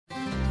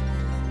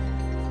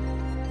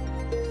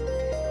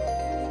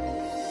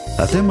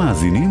אתם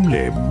מאזינים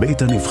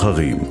לבית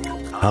הנבחרים,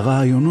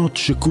 הרעיונות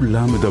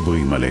שכולם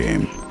מדברים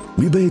עליהם,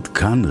 מבית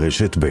כאן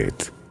רשת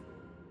בית.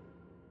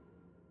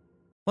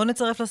 בואו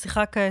נצרף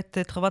לשיחה כעת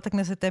את חברת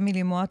הכנסת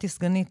אמילי מואטי,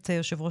 סגנית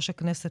יושב ראש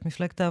הכנסת,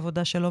 מפלגת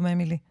העבודה. שלום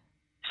אמילי.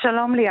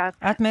 שלום ליאת.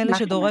 את מאלה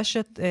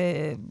שדורשת,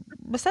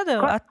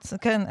 בסדר,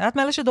 את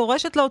מאלה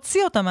שדורשת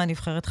להוציא אותה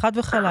מהנבחרת, חד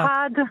וחלק.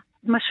 חד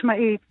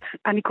משמעית.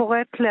 אני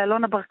קוראת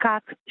לאלונה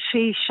ברקת,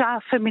 שהיא אישה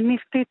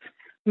פמיניסטית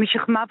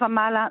משכמה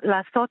ומעלה,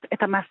 לעשות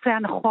את המעשה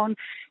הנכון.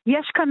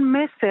 יש כאן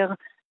מסר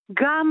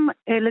גם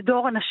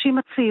לדור הנשים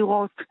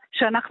הצעירות,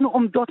 שאנחנו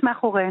עומדות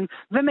מאחוריהן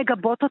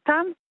ומגבות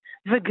אותן,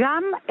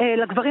 וגם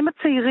לגברים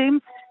הצעירים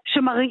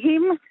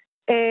שמריעים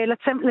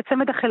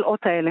לצמד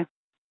החלאות האלה.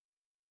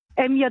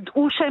 הם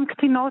ידעו שהם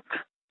קטינות,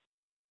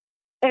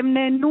 הם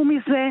נהנו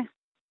מזה,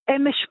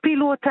 הם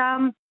השפילו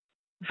אותם,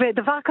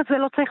 ודבר כזה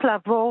לא צריך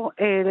לעבור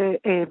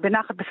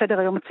בנחת בסדר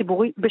היום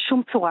הציבורי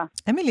בשום צורה.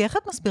 אמילי, איך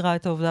את מסבירה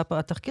את העובדה?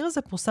 התחקיר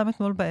הזה פורסם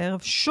אתמול בערב,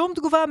 שום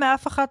תגובה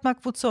מאף אחת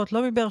מהקבוצות,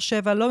 לא מבאר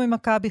שבע, לא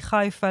ממכבי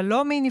חיפה,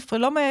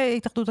 לא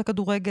מהתאחדות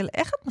הכדורגל.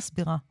 איך את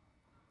מסבירה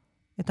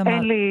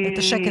את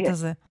השקט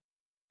הזה?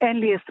 אין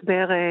לי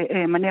הסבר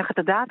מניח את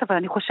הדעת, אבל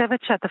אני חושבת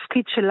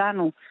שהתפקיד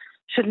שלנו,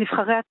 של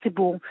נבחרי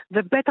הציבור,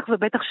 ובטח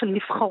ובטח של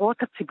נבחרות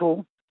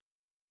הציבור,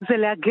 זה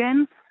להגן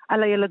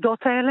על הילדות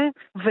האלה,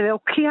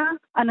 ולהוקיע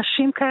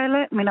אנשים כאלה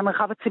מן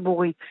המרחב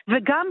הציבורי.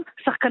 וגם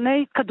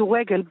שחקני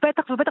כדורגל,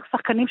 בטח ובטח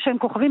שחקנים שהם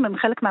כוכבים, הם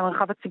חלק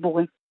מהמרחב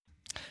הציבורי.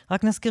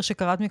 רק נזכיר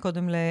שקראת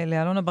מקודם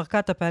לאלונה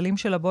ברקת, הפעלים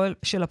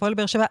של הפועל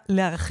באר שבע,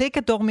 להרחיק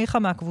את דור מיכה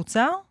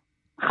מהקבוצה?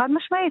 חד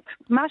משמעית.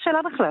 מה השאלה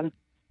בכלל?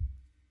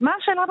 מה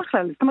השאלה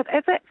בכלל? זאת אומרת,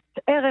 איזה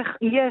ערך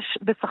יש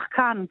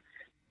בשחקן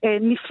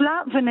נפלא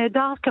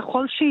ונהדר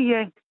ככל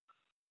שיהיה,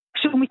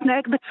 כשהוא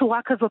מתנהג בצורה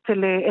כזאת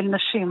אל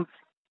נשים,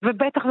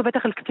 ובטח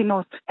ובטח אל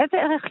קטינות. איזה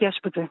ערך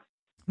יש בזה?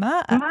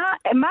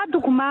 מה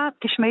הדוגמה,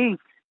 תשמעי,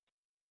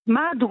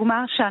 מה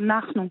הדוגמה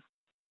שאנחנו,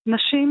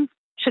 נשים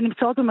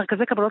שנמצאות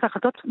במרכזי קבלות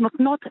ההחלטות,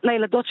 נותנות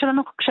לילדות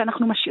שלנו,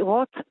 כשאנחנו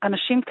משאירות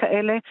אנשים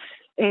כאלה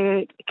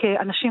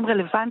כאנשים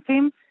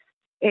רלוונטיים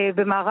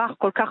במערך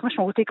כל כך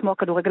משמעותי כמו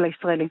הכדורגל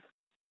הישראלי?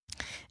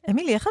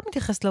 אמילי, איך את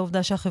מתייחסת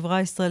לעובדה שהחברה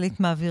הישראלית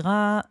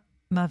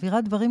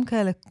מעבירה דברים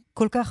כאלה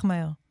כל כך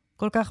מהר?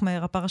 כל כך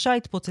מהר. הפרשה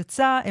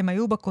התפוצצה, הם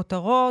היו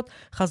בכותרות,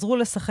 חזרו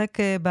לשחק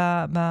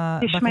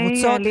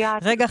בקבוצות,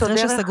 רגע אחרי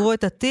שסגרו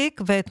את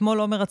התיק, ואתמול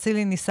עומר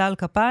אצילי ניסה על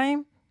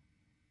כפיים.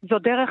 זו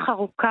דרך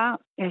ארוכה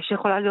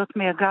שיכולה להיות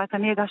מייגעת.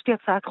 אני הגשתי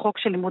הצעת חוק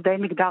של לימודי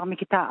מגדר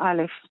מכיתה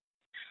א'.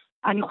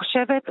 אני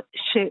חושבת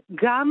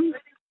שגם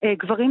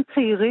גברים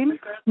צעירים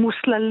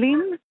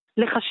מוסללים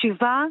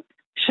לחשיבה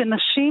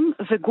שנשים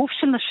וגוף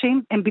של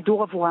נשים הם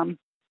בידור עבורם.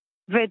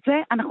 ואת זה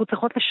אנחנו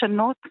צריכות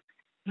לשנות,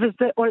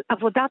 וזה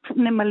עבודת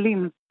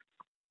נמלים.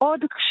 עוד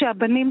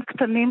כשהבנים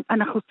קטנים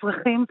אנחנו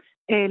צריכים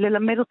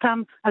ללמד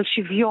אותם על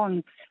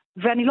שוויון.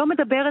 ואני לא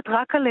מדברת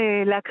רק על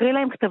להקריא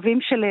להם כתבים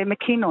של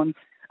מקינון.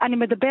 אני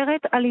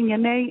מדברת על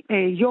ענייני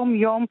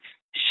יום-יום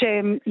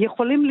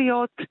שיכולים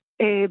להיות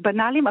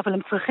בנאליים, אבל הם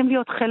צריכים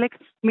להיות חלק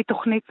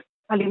מתוכנית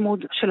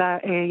הלימוד של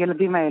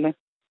הילדים האלה.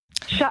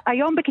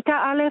 היום בכיתה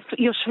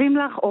א' יושבים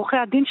לך עורכי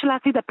הדין של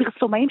העתיד,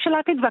 הפרסומאים של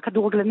העתיד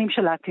והכדורגלנים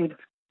של העתיד.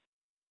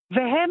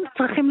 והם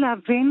צריכים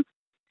להבין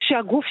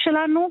שהגוף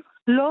שלנו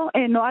לא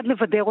נועד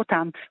לבדר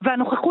אותם,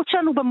 והנוכחות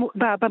שלנו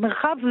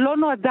במרחב לא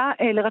נועדה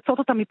לרצות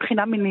אותם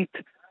מבחינה מינית.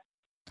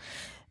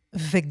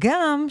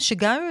 וגם,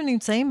 שגם אם הם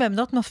נמצאים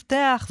בעמדות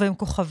מפתח והם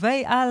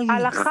כוכבי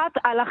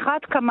על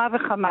אחת כמה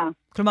וכמה.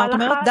 כלומר, את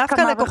אומרת,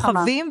 דווקא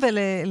לכוכבים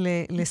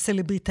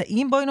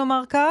ולסלבריטאים, בואי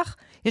נאמר כך,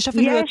 יש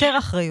אפילו יותר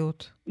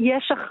אחריות.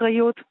 יש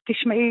אחריות,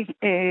 תשמעי,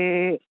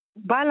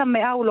 בעל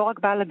המאה הוא לא רק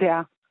בעל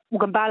הדעה, הוא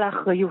גם בעל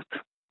האחריות.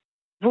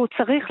 והוא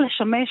צריך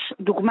לשמש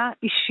דוגמה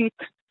אישית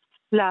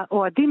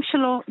לאוהדים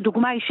שלו,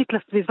 דוגמה אישית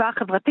לסביבה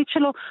החברתית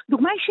שלו,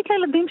 דוגמה אישית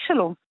לילדים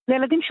שלו,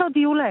 לילדים שעוד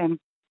יהיו להם.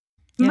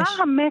 יש. מה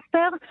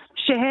המסר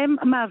שהם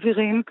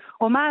מעבירים,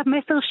 או מה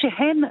המסר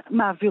שהן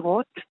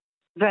מעבירות,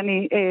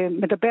 ואני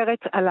מדברת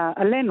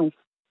עלינו,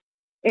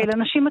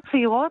 לנשים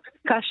הצעירות,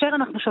 כאשר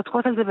אנחנו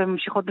שותקות על זה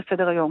וממשיכות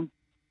בסדר היום.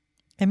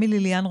 אמילי,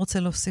 ליאן רוצה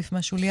להוסיף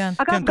משהו, ליאן.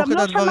 אגב, גם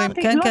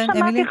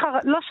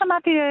לא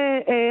שמעתי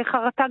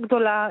חרטה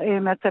גדולה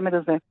מהצמד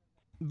הזה.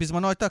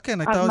 בזמנו הייתה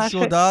איזושהי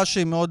הודעה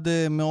שהיא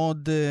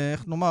מאוד,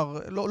 איך נאמר,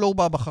 לא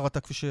הובעה בחרטה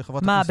כפי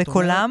שחברת הכנסת אומרת. מה,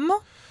 בקולם?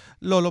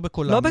 לא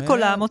בקולם. לא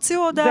בקולם,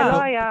 הוציאו הודעה.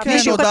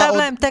 מישהו כתב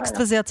להם טקסט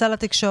וזה יצא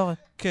לתקשורת.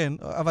 כן,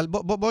 אבל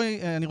בואי,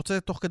 אני רוצה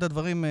תוך כדי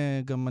הדברים,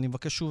 גם אני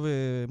מבקש שוב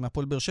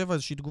מהפועל באר שבע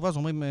איזושהי תגובה, אז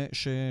אומרים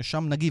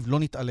ששם נגיב, לא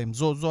נתעלם.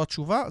 זו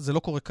התשובה, זה לא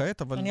קורה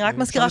כעת, אבל... אני רק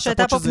מזכירה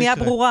שהייתה פה פנייה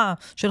ברורה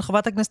של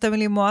חברת הכנסת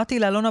אמילי מואטי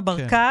לאלונה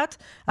ברקת,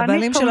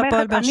 הבעלים של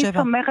הפועל באר שבע. אני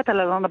סומכת על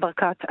אלונה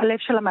ברקת, הלב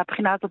שלה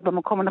מהבחינה הזאת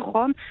במקום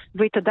הנכון,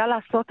 והיא תדע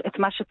לעשות את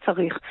מה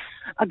שצריך.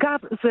 אגב,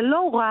 זה לא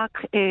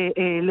רק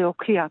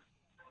להוקיע,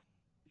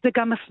 זה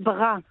גם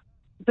הסברה.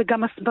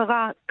 וגם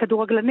הסברה,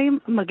 כדורגלנים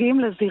מגיעים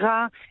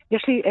לזירה,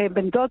 יש לי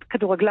בן דוד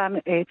כדורגלן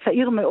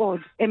צעיר מאוד,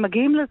 הם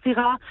מגיעים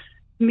לזירה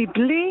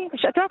מבלי,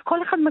 שאת יודעת,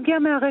 כל אחד מגיע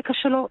מהרקע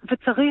שלו,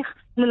 וצריך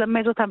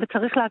ללמד אותם,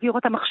 וצריך להעביר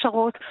אותם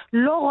הכשרות,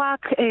 לא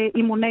רק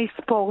אימוני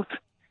ספורט,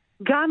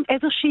 גם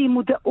איזושהי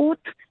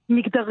מודעות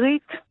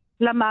מגדרית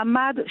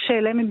למעמד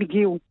שאליהם הם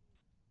הגיעו.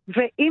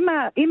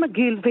 ועם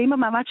הגיל ועם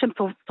המעמד שהם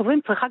צוברים,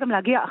 צריכה גם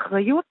להגיע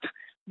אחריות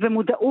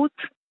ומודעות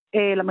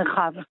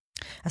למרחב.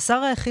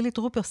 השר חילי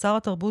טרופר, שר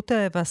התרבות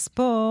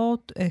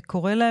והספורט,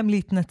 קורא להם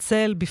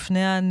להתנצל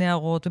בפני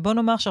הנערות, ובוא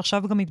נאמר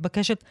שעכשיו גם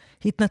מתבקשת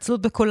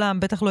התנצלות בקולם,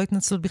 בטח לא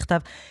התנצלות בכתב.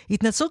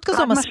 התנצלות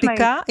כזו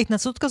מספיקה?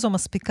 התנצלות כזו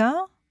מספיקה?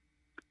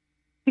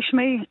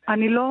 תשמעי,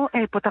 אני לא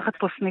פותחת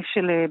פה סניף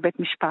של בית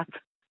משפט.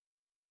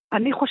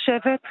 אני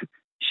חושבת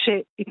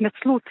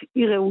שהתנצלות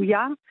היא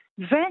ראויה,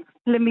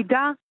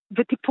 ולמידה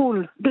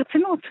וטיפול,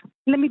 ברצינות,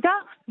 למידה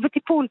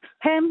וטיפול.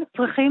 הם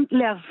צריכים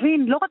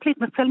להבין, לא רק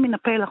להתנצל מן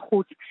הפה אל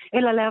החוץ,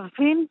 אלא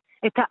להבין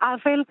את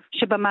העוול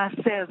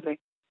שבמעשה הזה.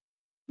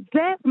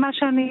 זה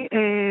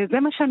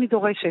מה שאני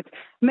דורשת.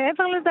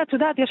 מעבר לזה, את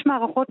יודעת, יש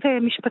מערכות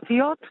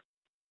משפטיות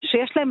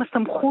שיש להם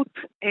הסמכות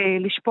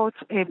לשפוט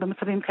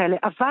במצבים כאלה,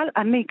 אבל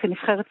אני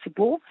כנבחרת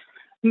ציבור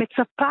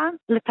מצפה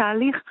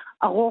לתהליך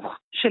ארוך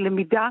של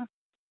למידה,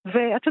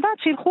 ואת יודעת,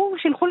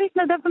 שילכו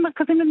להתנדב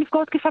במרכזים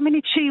לנפגעות תקיפה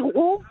מינית,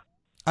 שיראו.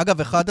 אגב,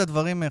 אחד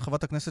הדברים,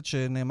 חברת הכנסת,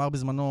 שנאמר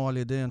בזמנו על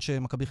ידי אנשי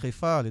מכבי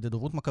חיפה, על ידי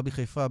דוברות מכבי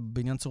חיפה,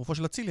 בעניין צירופו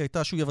של אצילי,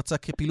 הייתה שהוא יבצע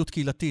כפעילות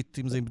קהילתית,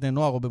 אם זה עם בני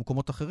נוער או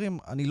במקומות אחרים.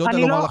 אני לא יודע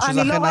לומר לך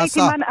שזה אכן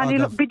נעשה.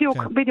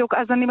 בדיוק.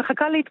 אז אני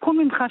מחכה לעדכון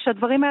ממך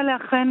שהדברים האלה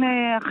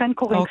אכן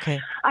קורים.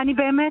 אני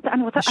באמת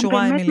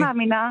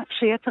מאמינה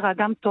שיצר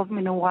האדם טוב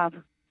מנעוריו.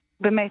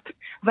 באמת.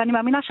 ואני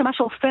מאמינה שמה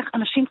שהופך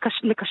אנשים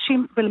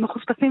לקשים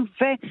ולמחוספסים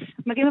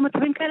ומגיעים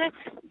למצבים כאלה,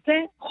 זה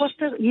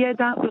חוסר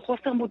ידע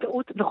וחוסר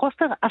מודעות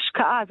וחוסר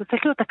השקעה. זה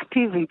צריך להיות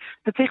אקטיבי.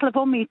 זה צריך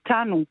לבוא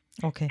מאיתנו.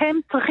 הם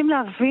צריכים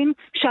להבין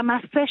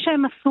שהמעשה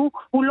שהם עשו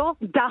הוא לא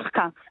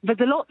דחקה,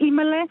 וזה לא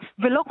אימאלה,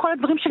 ולא כל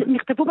הדברים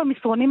שנכתבו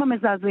במסרונים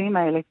המזעזעים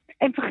האלה.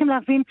 הם צריכים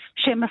להבין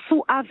שהם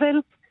עשו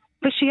עוול,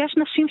 ושיש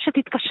נשים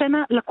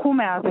שתתקשנה לקום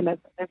מהעוול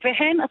הזה.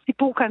 והן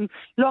הסיפור כאן,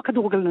 לא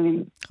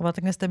הכדורגלנים. חברת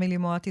הכנסת אמילי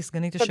מואטי,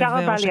 סגנית יושב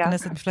ראש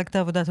הכנסת מפלגת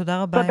העבודה.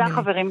 תודה רבה, אמילי. תודה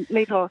חברים,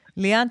 להתראות.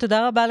 ליאן,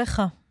 תודה רבה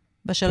לך.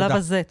 בשלב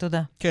הזה,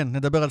 תודה. כן,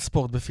 נדבר על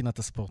ספורט בפינת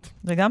הספורט.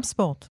 וגם ספורט.